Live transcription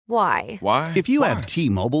Why? Why? If you have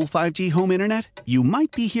T-Mobile 5G home internet, you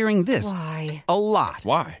might be hearing this Why? a lot.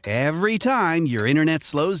 Why? Every time your internet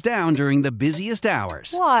slows down during the busiest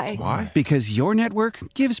hours. Why? Why? Because your network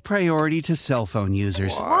gives priority to cell phone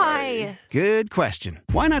users. Why? Good question.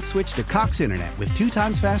 Why not switch to Cox Internet with 2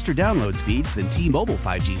 times faster download speeds than T-Mobile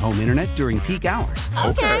 5G home internet during peak hours?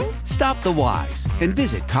 Okay. Stop the whys and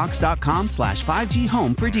visit cox.com/5G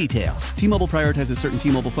home for details. T-Mobile prioritizes certain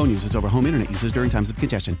T-Mobile phone users over home internet users during times of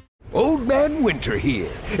congestion. Old Man Winter here.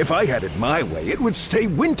 If I had it my way, it would stay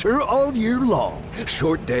winter all year long.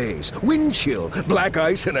 Short days, wind chill, black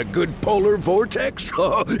ice, and a good polar vortex.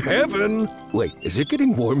 Oh, heaven. Wait, is it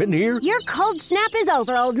getting warm in here? Your cold snap is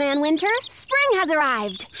over, Old Man Winter. Spring has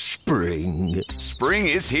arrived. Spring. Spring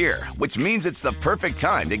is here, which means it's the perfect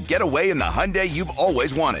time to get away in the Hyundai you've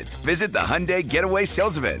always wanted. Visit the Hyundai Getaway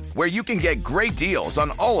Sales Event, where you can get great deals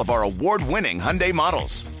on all of our award-winning Hyundai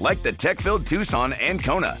models, like the tech-filled Tucson and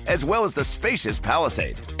Kona, as well as the spacious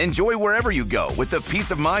Palisade. Enjoy wherever you go with the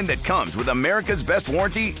peace of mind that comes with America's best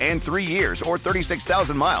warranty and 3 years or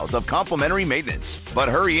 36,000 miles of complimentary maintenance. But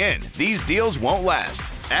hurry in, these deals won't last.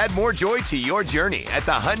 Add more joy to your journey at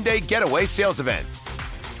the Hyundai Getaway Sales Event.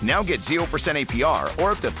 Now get 0% APR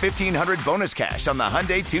or up to $1,500 bonus cash on the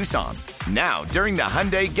Hyundai Tucson. Now, during the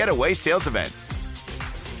Hyundai Getaway Sales Event.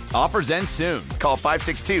 Offers end soon. Call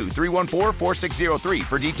 562-314-4603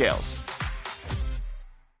 for details.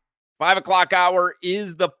 5 o'clock hour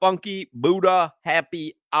is the Funky Buddha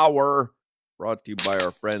Happy Hour, brought to you by our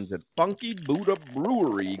friends at Funky Buddha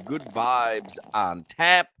Brewery. Good vibes on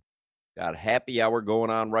tap. Got happy hour going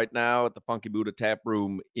on right now at the Funky Buddha Tap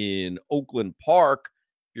Room in Oakland Park.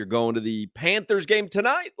 If you're going to the Panthers game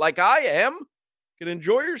tonight, like I am, you can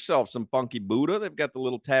enjoy yourself some Funky Buddha. They've got the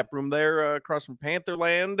little tap room there across from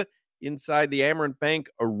Pantherland inside the Amerant Bank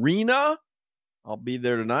Arena. I'll be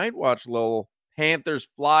there tonight, watch a little Panthers,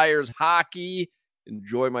 Flyers, hockey,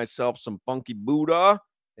 enjoy myself some Funky Buddha,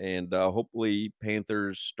 and hopefully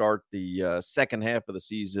Panthers start the second half of the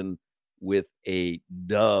season with a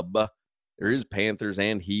dub. There is Panthers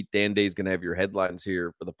and Heat. Dan Day's going to have your headlines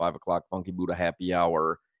here for the 5 o'clock Funky Buddha Happy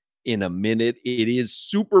Hour in a minute. It is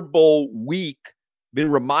Super Bowl week. Been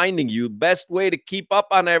reminding you, best way to keep up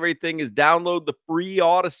on everything is download the free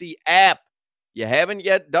Odyssey app. You haven't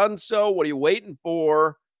yet done so. What are you waiting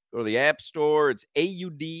for? Go to the App Store. It's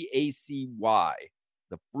AUDACY,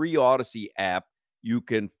 the free Odyssey app. You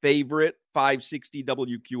can favorite 560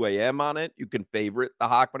 WQAM on it. You can favorite the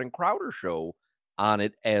Hochman and Crowder Show on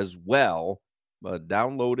it as well. But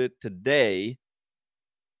download it today.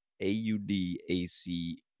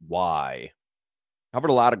 AUDACY. Covered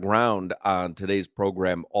a lot of ground on today's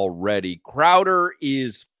program already. Crowder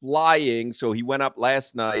is flying, so he went up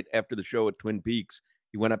last night after the show at Twin Peaks.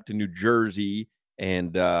 He went up to New Jersey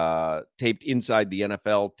and taped Inside the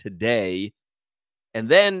NFL today. And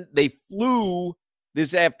then they flew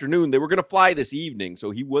this afternoon. They were going to fly this evening,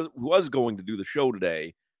 so he was going to do the show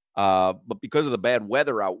today. But because of the bad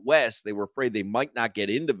weather out west, they were afraid they might not get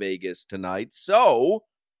into Vegas tonight. So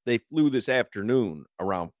they flew this afternoon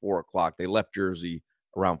around 4 o'clock. They left Jersey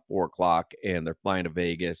around 4 o'clock, and they're flying to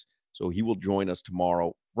Vegas. So he will join us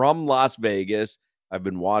tomorrow from Las Vegas. I've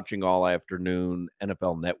been watching all afternoon,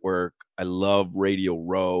 NFL Network. I love Radio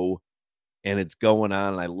Row, and it's going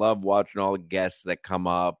on. And I love watching all the guests that come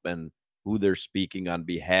up and who they're speaking on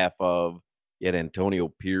behalf of. You had Antonio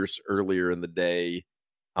Pierce earlier in the day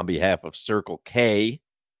on behalf of Circle K.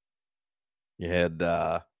 You had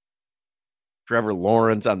Trevor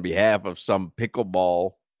Lawrence on behalf of some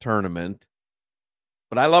pickleball tournament.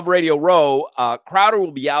 But I love Radio Row. Crowder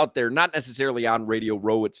will be out there, not necessarily on Radio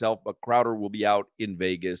Row itself, but Crowder will be out in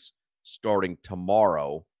Vegas starting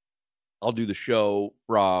tomorrow. I'll do the show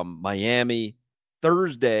from Miami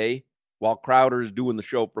Thursday. While Crowder's doing the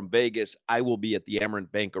show from Vegas, I will be at the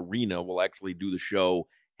Amerant Bank Arena. We'll actually do the show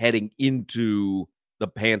heading into the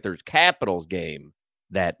Panthers-Capitals game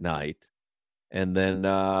that night. And then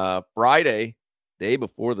Friday, day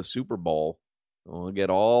before the Super Bowl, we'll get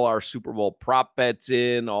all our Super Bowl prop bets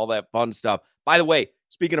in, all that fun stuff. By the way,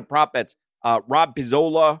 speaking of prop bets, Rob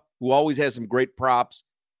Pizzola, who always has some great props,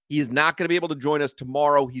 he is not going to be able to join us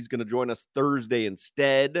tomorrow. He's going to join us Thursday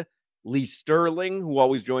instead. Lee Sterling, who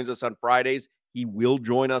always joins us on Fridays, he will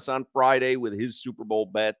join us on Friday with his Super Bowl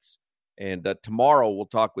bets. And tomorrow we'll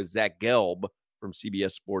talk with Zach Gelb from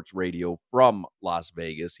CBS Sports Radio from Las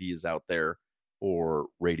Vegas. He is out there for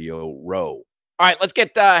Radio Row. All right, let's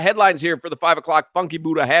get headlines here for the 5 o'clock Funky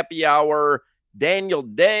Buddha Happy Hour. Daniel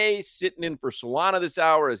Day sitting in for Solana this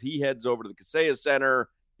hour as he heads over to the Kaseya Center.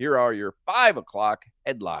 Here are your 5 o'clock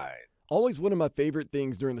headlines. Always one of my favorite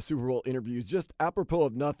things during the Super Bowl interviews, just apropos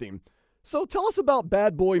of nothing. So tell us about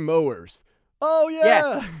Bad Boy Mowers. Oh,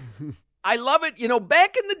 yeah. I love it. You know,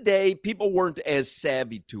 back in the day, people weren't as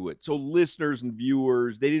savvy to it. So listeners and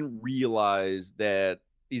viewers, they didn't realize that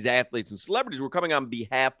these athletes and celebrities were coming on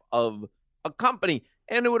behalf of a company.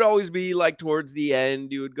 And it would always be like towards the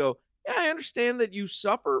end, you would go, yeah, I understand that you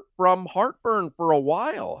suffer from heartburn for a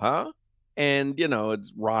while, huh? And, you know,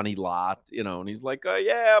 it's Ronnie Lott, you know, and he's like,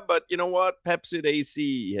 yeah, but you know what? Pepsid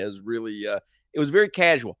AC has really, it was very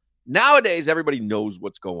casual. Nowadays, everybody knows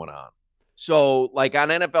what's going on. So, like on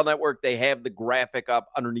NFL Network, they have the graphic up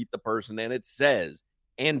underneath the person, and it says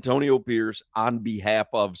Antonio Pierce on behalf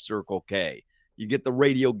of Circle K. You get the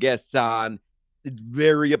radio guests on. It's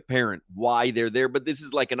very apparent why they're there, but this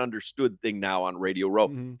is like an understood thing now on Radio Row.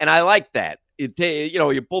 Mm-hmm. And I like that. You know,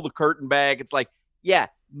 you pull the curtain back. It's like, yeah,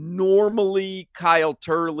 normally Kyle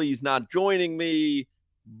Turley's not joining me,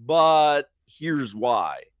 but here's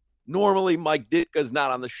why. Normally Mike Ditka's not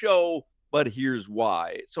on the show, but here's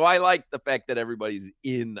why. So I like the fact that everybody's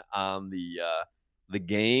in on the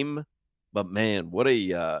game. But man, what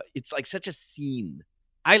it's like such a scene.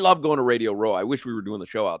 I love going to Radio Row. I wish we were doing the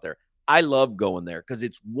show out there. I love going there because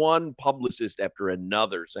it's one publicist after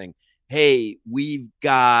another saying, hey, we've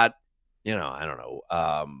got, you know, I don't know,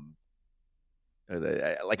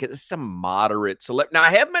 like some moderate celebrity. Now,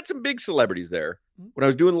 I have met some big celebrities there. When I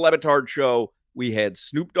was doing the Le Batard show, we had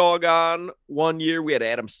Snoop Dogg on 1 year. We had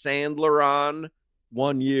Adam Sandler on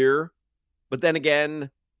 1 year. But then again,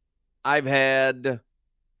 I've had,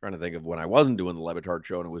 trying to think of when I wasn't doing the Le Batard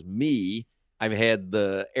show and it was me, I've had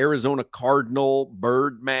the Arizona Cardinal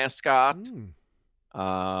bird mascot.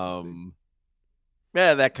 Yeah,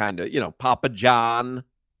 that kind of, you know, Papa John.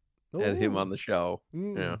 Had him on the show.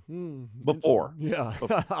 Yeah. Before. Yeah,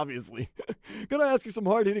 obviously. Gonna ask you some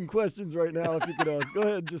hard-hitting questions right now. If you could go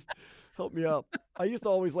ahead and just help me out. I used to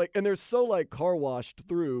always and they're so car washed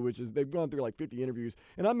through, which is they've gone through 50 interviews.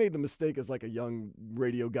 And I made the mistake as a young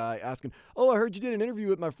radio guy asking, oh, I heard you did an interview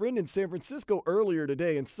with my friend in San Francisco earlier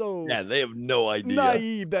today. And so yeah, they have no idea.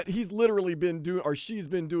 Naive that he's literally been doing, or she's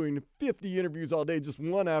been doing 50 interviews all day, just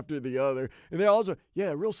one after the other. And they're all just,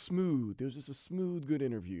 yeah, real smooth. It was just a smooth, good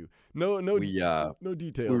interview. No details.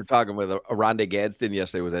 We were talking with Aronde Gadsden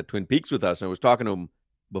yesterday, was at Twin Peaks with us, and I was talking to him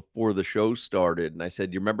before the show started. And I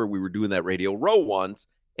said, you remember we were doing that Radio Row once,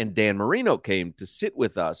 and Dan Marino came to sit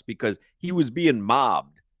with us because he was being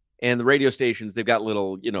mobbed. And the radio stations, they've got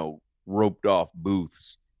little, you know, roped off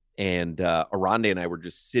booths. And Aronde and I were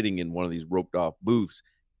just sitting in one of these roped off booths.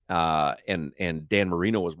 And Dan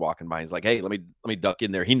Marino was walking by. He's like, hey, let me duck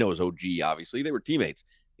in there. He knows OG, obviously. They were teammates.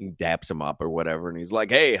 He daps him up or whatever. And he's like,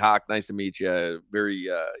 hey, Hoch, nice to meet you. Very,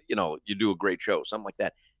 you know, you do a great show. Something like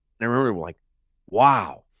that. And I remember like,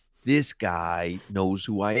 wow, this guy knows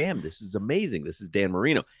who I am. This is amazing. This is Dan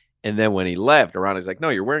Marino. And then when he left, Aronde's like, no,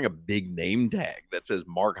 you're wearing a big name tag that says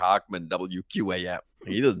Mark Hochman, WQAM.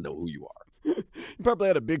 He doesn't know who you are. You probably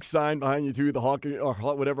had a big sign behind you too, the Hawk or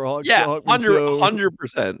whatever Hawk. Yeah, Hawkman show.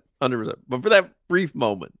 100%. But for that brief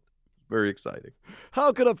moment, very exciting.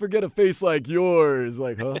 How could I forget a face like yours?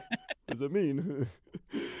 Like, huh? What does it mean?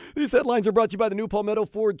 These headlines are brought to you by the new Palmetto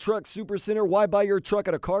Ford Truck Super Center. Why buy your truck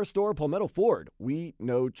at a car store? Palmetto Ford. We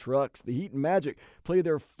know trucks. The Heat and Magic play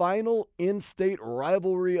their final in-state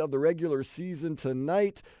rivalry of the regular season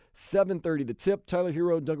tonight. 7:30 the tip. Tyler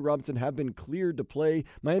Hero, Doug Robinson have been cleared to play.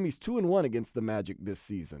 Miami's 2-1 against the Magic this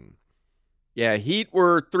season. Yeah, Heat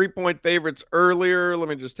were 3-point favorites earlier. Let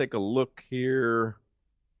me just take a look here.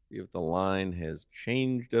 See if the line has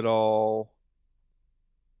changed at all.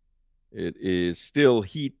 It is still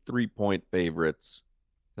Heat 3-point favorites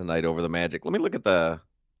tonight over the Magic. Let me look at the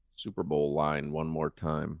Super Bowl line one more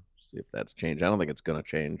time. See if that's changed. I don't think it's going to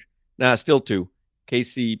change. Nah, still 2.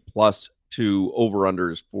 KC +2.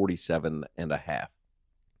 Over-under is 47.5.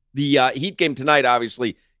 The Heat game tonight,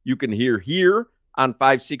 obviously, you can hear here on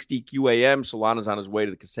 560 QAM. Solana's on his way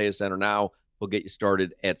to the Kaseya Center now. We'll get you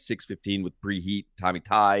started at 6:15 with preheat. Tommy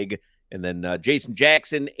Tig, and then Jason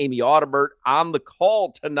Jackson, Amy Audibert on the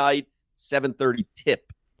call tonight. 7:30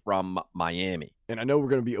 tip from Miami. And I know we're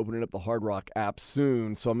going to be opening up the Hard Rock app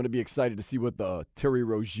soon, so I'm going to be excited to see what the Terry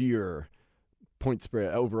Rozier point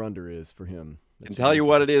spread over-under is for him. I can tell you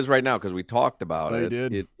what it is right now because we talked about it.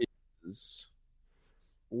 Did. It is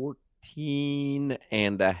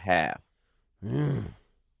 14.5.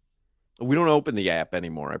 We don't open the app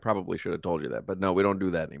anymore. I probably should have told you that, but no, we don't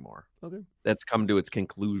do that anymore. Okay. That's come to its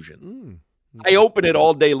conclusion. Okay. I open it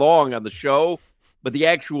all day long on the show, but the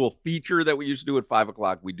actual feature that we used to do at 5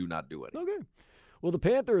 o'clock, we do not do it. Okay. Well, the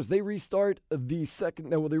Panthers, they restart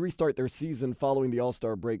their season following the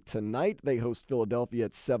All-Star break tonight. They host Philadelphia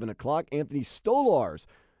at 7 o'clock. Anthony Stolarz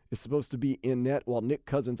is supposed to be in net, while Nick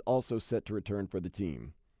Cousins also set to return for the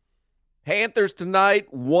team. Panthers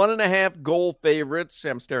tonight, 1.5 goal favorites.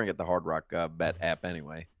 I'm staring at the Hard Rock bet app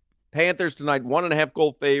anyway. Panthers tonight, 1.5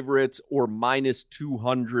 goal favorites or minus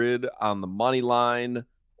 200 on the money line.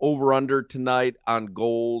 Over-under tonight on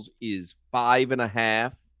goals is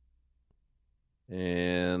 5.5.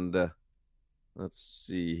 And let's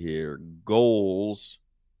see here. Goals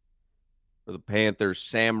for the Panthers,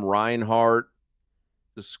 Sam Reinhart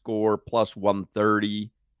to score plus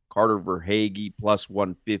 130. Carter Verhaeghe plus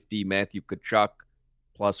 150. Matthew Tkachuk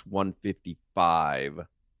plus 155. Let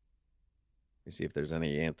me see if there's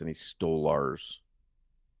any Anthony Stolarz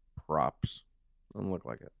props. Doesn't look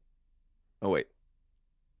like it. Oh, wait.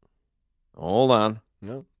 Hold on.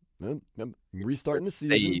 No. Restarting the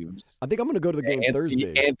season. Saves. I think I'm going to go to the game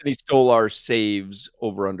Thursday. Anthony Stolarz saves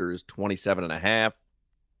over-under is 27.5.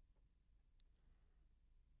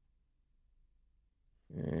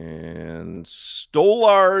 And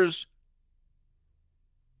Stolarz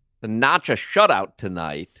to notch a shutout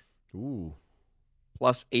tonight. Ooh.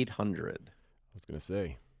 Plus 800. I was going to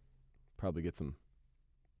say, probably get some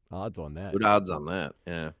odds on that. Good odds on that,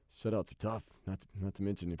 yeah. Shutouts are tough, not to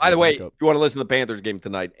mention. By the way, if you want to listen to the Panthers game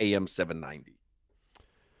tonight, AM 790.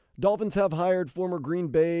 Dolphins have hired former Green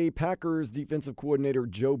Bay Packers defensive coordinator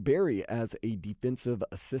Joe Barry as a defensive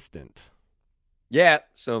assistant. Yeah,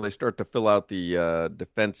 so they start to fill out the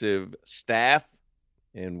defensive staff,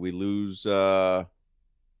 and we lose Anthony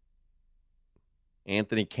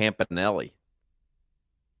Campanelli,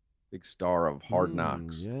 big star of Hard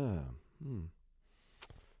Knocks. Yeah.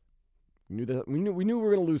 We knew that. We knew we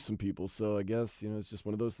were going to lose some people, so I guess it's just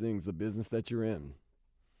one of those things, the business that you're in.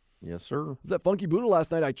 Yes, sir. It was at Funky Boodle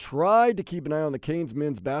last night. I tried to keep an eye on the Canes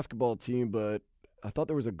men's basketball team, but I thought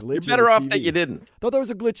there was a glitch. You're better in the off TV. that you didn't. I thought there was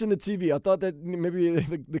a glitch in the TV. I thought that maybe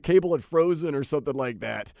the cable had frozen or something like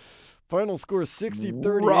that. Final score is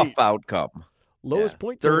 60-38. Rough outcome. Lowest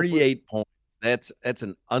point total. 38 points. That's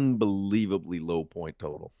an unbelievably low point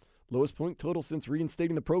total. Lowest point total since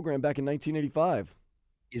reinstating the program back in 1985.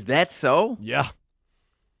 Is that so? Yeah.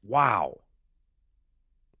 Wow.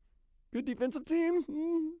 Good defensive team.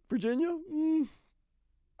 Virginia.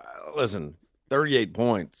 Listen, 38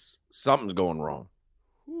 points. Something's going wrong.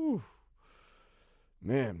 Whew.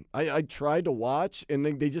 Man, I tried to watch, and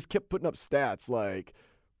then they just kept putting up stats like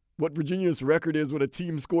what Virginia's record is when a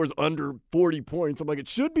team scores under 40 points. I'm like, it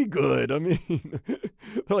should be good. I mean,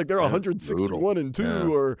 they're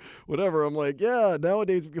 161-2 or whatever. I'm like, yeah,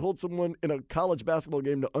 nowadays if you hold someone in a college basketball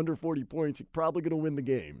game to under 40 points, you're probably going to win the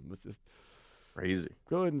game. Let's just crazy.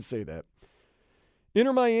 Go ahead and say that.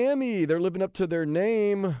 Inter Miami, they're living up to their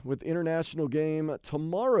name with international game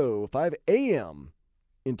tomorrow, 5 a.m.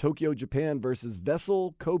 in Tokyo, Japan versus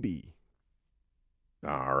Vessel Kobe.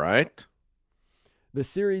 All right. The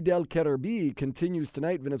Serie del Caribe continues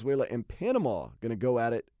tonight. Venezuela and Panama going to go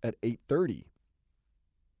at it at 8:30.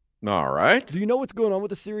 All right. Do you know what's going on with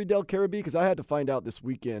the Serie del Caribe? Because I had to find out this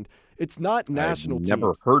weekend. It's not national teams. I've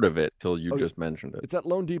never heard of it till you just mentioned it. It's at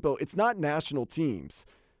Lone Depot. It's not national teams.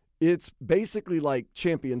 It's basically like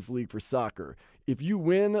Champions League for soccer. If you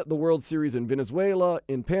win the World Series in Venezuela,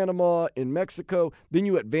 in Panama, in Mexico, then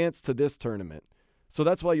you advance to this tournament. So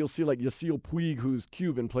that's why you'll see like Yasiel Puig, who's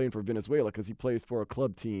Cuban, playing for Venezuela because he plays for a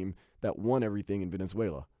club team that won everything in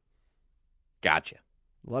Venezuela. Gotcha.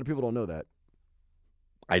 A lot of people don't know that.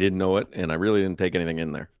 I didn't know it, and I really didn't take anything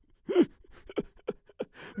in there.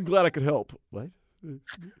 I'm glad I could help. What?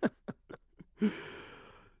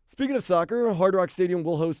 Speaking of soccer, Hard Rock Stadium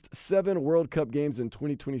will host 7 World Cup games in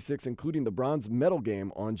 2026, including the bronze medal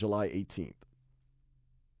game on July 18th.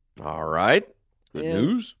 All right. Good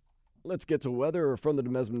news. Let's get to weather from the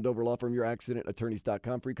Demesman Dover Law Firm,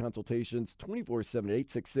 youraccidentattorneys.com. Free consultations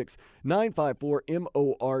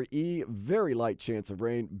 24/7-866-954-MORE. Very light chance of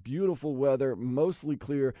rain. Beautiful weather, mostly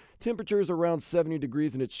clear. Temperatures around 70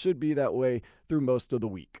 degrees, and it should be that way through most of the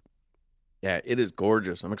week. Yeah, it is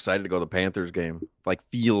gorgeous. I'm excited to go to the Panthers game. Like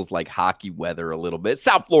feels like hockey weather a little bit.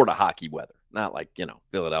 South Florida hockey weather. Not like,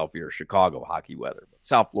 Philadelphia or Chicago hockey weather, but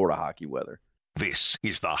South Florida hockey weather. This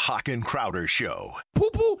is the Hoch and Crowder Show.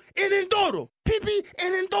 Poo-poo en Endoro. Pee-pee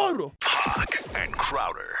en Endoro. Hoch and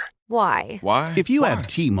Crowder. Why? Why? If you have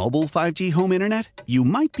T-Mobile 5G home internet, you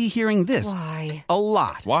might be hearing this Why? a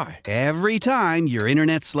lot. Why? Every time your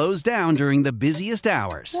internet slows down during the busiest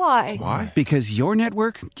hours. Why? Why? Because your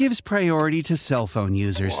network gives priority to cell phone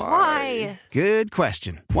users. Why? Good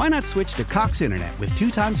question. Why not switch to Cox Internet with 2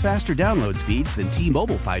 times faster download speeds than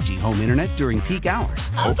T-Mobile 5G home internet during peak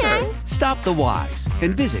hours? Okay. Stop the whys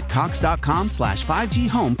and visit Cox.com/5G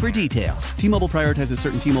home for details. T-Mobile prioritizes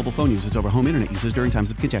certain T-Mobile phone users over home internet users during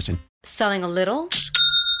times of congestion. Selling a little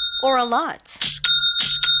or a lot?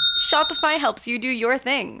 Shopify helps you do your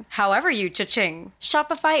thing, however you cha-ching.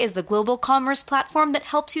 Shopify is the global commerce platform that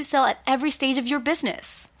helps you sell at every stage of your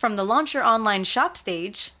business. From the launch your online shop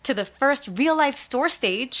stage, to the first real-life store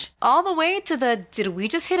stage, all the way to the did we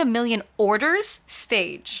just hit 1 million orders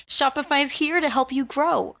stage. Shopify's here to help you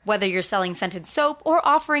grow. Whether you're selling scented soap or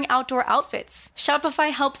offering outdoor outfits,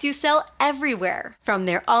 Shopify helps you sell everywhere. From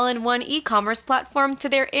their all-in-one e-commerce platform to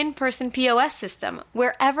their in-person POS system,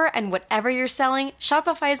 wherever and whatever you're selling,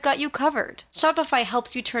 Shopify's got you covered. Shopify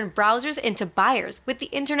helps you turn browsers into buyers with the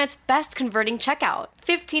internet's best converting checkout.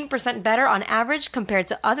 15% better on average compared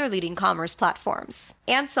to other leading commerce platforms.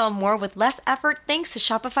 And sell more with less effort thanks to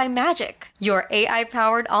Shopify Magic, your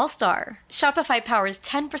AI-powered all-star. Shopify powers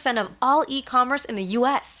 10% of all e-commerce in the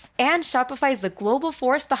US. And Shopify is the global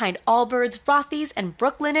force behind Allbirds, Rothy's, and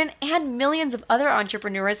Brooklinen, and millions of other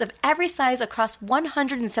entrepreneurs of every size across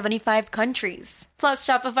 175 countries. Plus,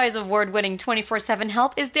 Shopify's award-winning 24/7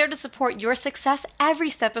 help is there to support your success every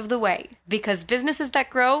step of the way. Because businesses that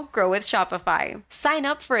grow, grow with Shopify. Sign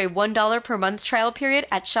up for a $1 per month trial period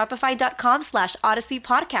at shopify.com/Odyssey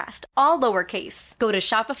Podcast, all lowercase. Go to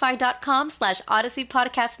shopify.com/Odyssey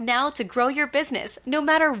Podcast now to grow your business, no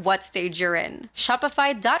matter what stage you're in.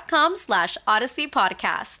 Shopify.com/Odyssey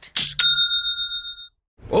Podcast.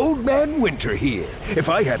 Old Man Winter here. If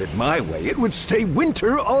I had it my way, it would stay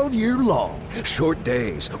winter all year long. Short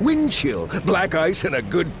days, wind chill, black ice, and a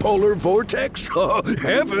good polar vortex. Oh,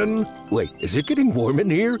 heaven. Wait, is it getting warm in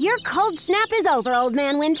here? Your cold snap is over, Old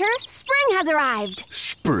Man Winter. Spring has arrived.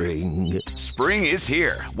 Spring. Spring is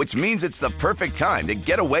here, which means it's the perfect time to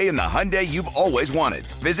get away in the Hyundai you've always wanted.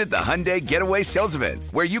 Visit the Hyundai Getaway Sales Event,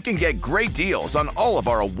 where you can get great deals on all of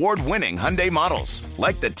our award-winning Hyundai models,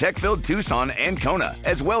 like the tech-filled Tucson and Kona,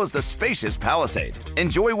 as well as the spacious Palisade.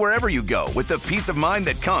 Enjoy wherever you go with the peace of mind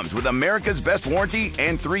that comes with America's best warranty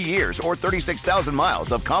and 3 years or 36,000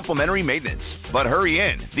 miles of complimentary maintenance. But hurry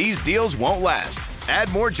in, these deals won't last.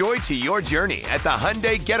 Add more joy to your journey at the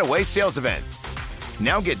Hyundai Getaway Sales Event.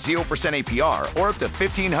 Now get 0% APR or up to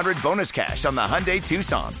 $1,500 bonus cash on the Hyundai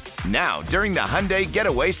Tucson. Now, during the Hyundai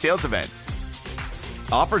Getaway Sales Event.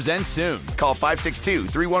 Offers end soon. Call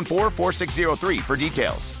 562-314-4603 for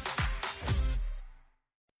details.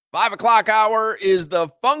 5 o'clock hour is the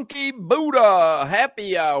Funky Buddha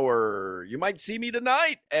Happy Hour. You might see me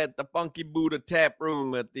tonight at the Funky Buddha Tap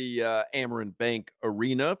Room at the Amerant Bank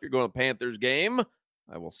Arena. If you're going to a Panthers game,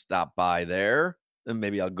 I will stop by there. Then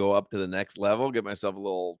maybe I'll go up to the next level, get myself a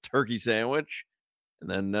little turkey sandwich, and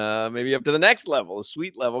then maybe up to the next level, a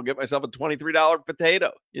sweet level, get myself a $23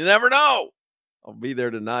 potato. You never know. I'll be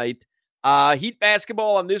there tonight. Heat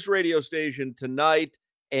basketball on this radio station tonight,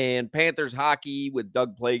 and Panthers hockey with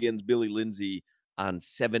Doug Plagens, Billy Lindsay on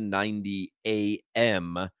 790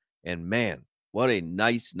 AM. And man, what a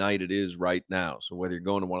nice night it is right now. So whether you're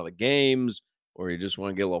going to one of the games or you just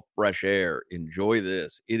want to get a little fresh air, enjoy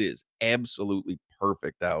this. It is absolutely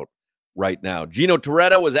perfect out right now. Gino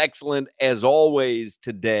Toretta was excellent as always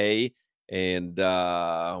today, and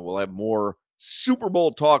we'll have more Super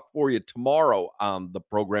Bowl talk for you tomorrow on the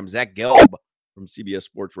program. Zach Gelb from CBS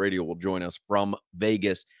Sports Radio will join us from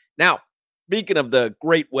Vegas. Now, speaking of the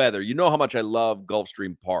great weather, you know how much I love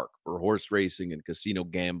Gulfstream Park for horse racing and casino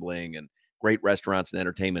gambling and great restaurants and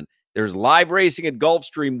entertainment. There's live racing at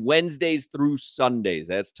Gulfstream Wednesdays through Sundays.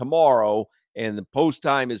 That's tomorrow, and the post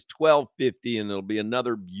time is 12:50, and it'll be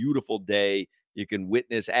another beautiful day. You can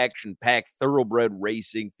witness action-packed thoroughbred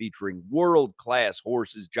racing featuring world-class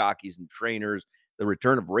horses, jockeys, and trainers. The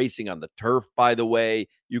return of racing on the turf, by the way.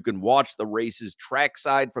 You can watch the races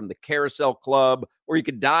trackside from the Carousel Club, or you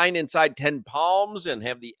can dine inside 10 Palms and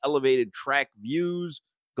have the elevated track views.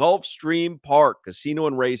 Gulfstream Park, casino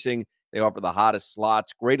and racing. They offer the hottest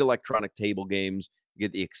slots, great electronic table games. You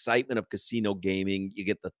get the excitement of casino gaming. You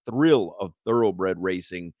get the thrill of thoroughbred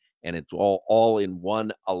racing, and it's all in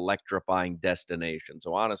one electrifying destination.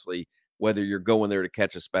 So honestly, whether you're going there to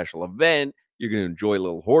catch a special event, you're going to enjoy a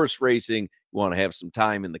little horse racing, you want to have some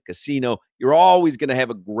time in the casino, you're always going to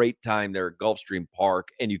have a great time there at Gulfstream Park,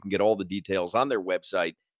 and you can get all the details on their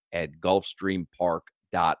website at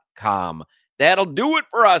gulfstreampark.com. That'll do it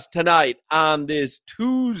for us tonight on this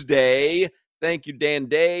Tuesday. Thank you, Dan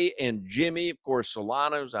Day and Jimmy. Of course,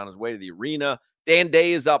 Solano's on his way to the arena. Dan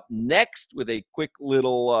Day is up next with a quick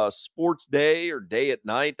little sports day or day at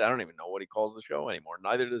night. I don't even know what he calls the show anymore.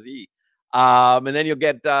 Neither does he. And then you'll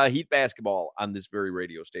get Heat basketball on this very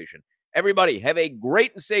radio station. Everybody, have a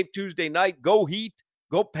great and safe Tuesday night. Go Heat.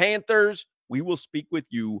 Go Panthers. We will speak with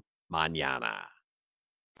you mañana.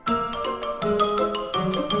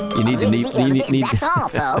 You need That's all,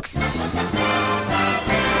 folks.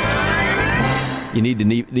 You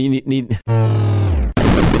need.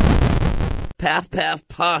 Paff,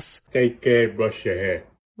 puss. Take care, brush your hair.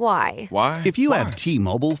 Why? Why? If you have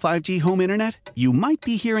T-Mobile 5G home internet, you might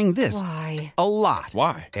be hearing this Why? a lot.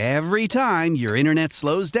 Why? Every time your internet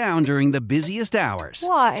slows down during the busiest hours.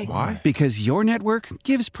 Why? Why? Because your network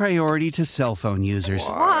gives priority to cell phone users.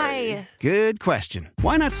 Why? Good question.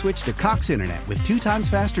 Why not switch to Cox Internet with 2 times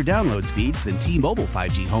faster download speeds than T-Mobile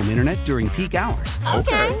 5G home internet during peak hours?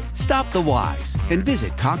 Okay. Stop the whys and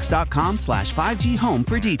visit cox.com/5G home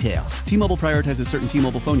for details. T-Mobile prioritizes certain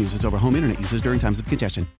T-Mobile phone users over home internet users during times of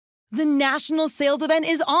congestion. The national sales event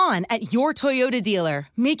is on at your Toyota dealer,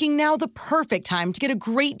 making now the perfect time to get a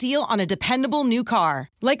great deal on a dependable new car.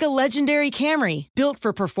 Like a legendary Camry, built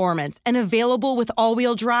for performance and available with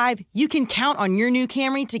all-wheel drive, you can count on your new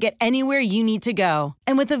Camry to get anywhere you need to go.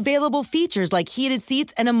 And with available features like heated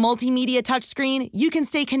seats and a multimedia touchscreen, you can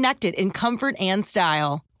stay connected in comfort and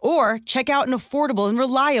style. Or check out an affordable and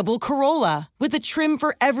reliable Corolla with a trim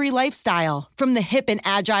for every lifestyle. From the hip and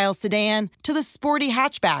agile sedan to the sporty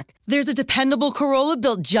hatchback, there's a dependable Corolla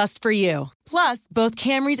built just for you. Plus, both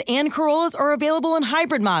Camrys and Corollas are available in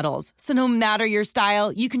hybrid models. So no matter your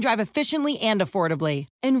style, you can drive efficiently and affordably.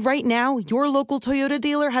 And right now, your local Toyota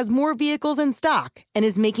dealer has more vehicles in stock and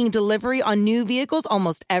is making delivery on new vehicles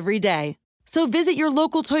almost every day. So visit your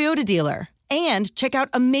local Toyota dealer. And check out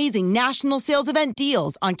amazing national sales event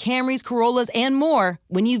deals on Camrys, Corollas, and more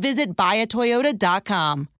when you visit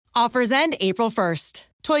buyatoyota.com. Offers end April 1st.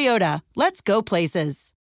 Toyota, let's go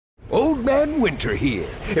places. Old Man Winter here.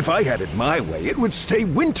 If I had it my way, it would stay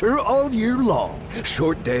winter all year long.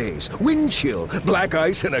 Short days, wind chill, black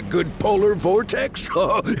ice, and a good polar vortex.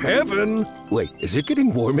 Oh, heaven. Wait, is it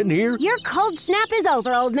getting warm in here? Your cold snap is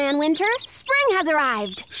over, Old Man Winter. Spring has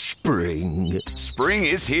arrived. Spring. Spring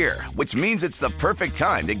is here, which means it's the perfect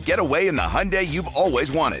time to get away in the Hyundai you've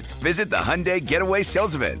always wanted. Visit the Hyundai Getaway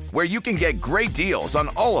Sales Event, where you can get great deals on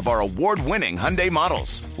all of our award-winning Hyundai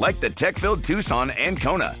models, like the tech-filled Tucson and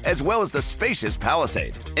Kona, as well as the spacious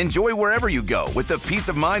Palisade. Enjoy wherever you go with the peace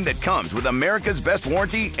of mind that comes with America's best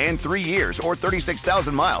warranty and 3 years or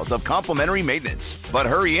 36,000 miles of complimentary maintenance. But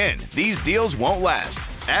hurry in, these deals won't last.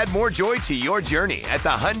 Add more joy to your journey at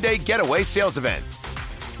the Hyundai Getaway Sales Event.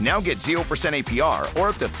 Now get 0% APR or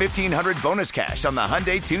up to $1,500 bonus cash on the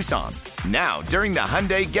Hyundai Tucson. Now, during the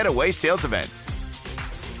Hyundai Getaway Sales Event.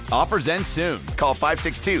 Offers end soon. Call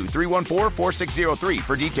 562-314-4603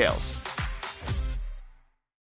 for details.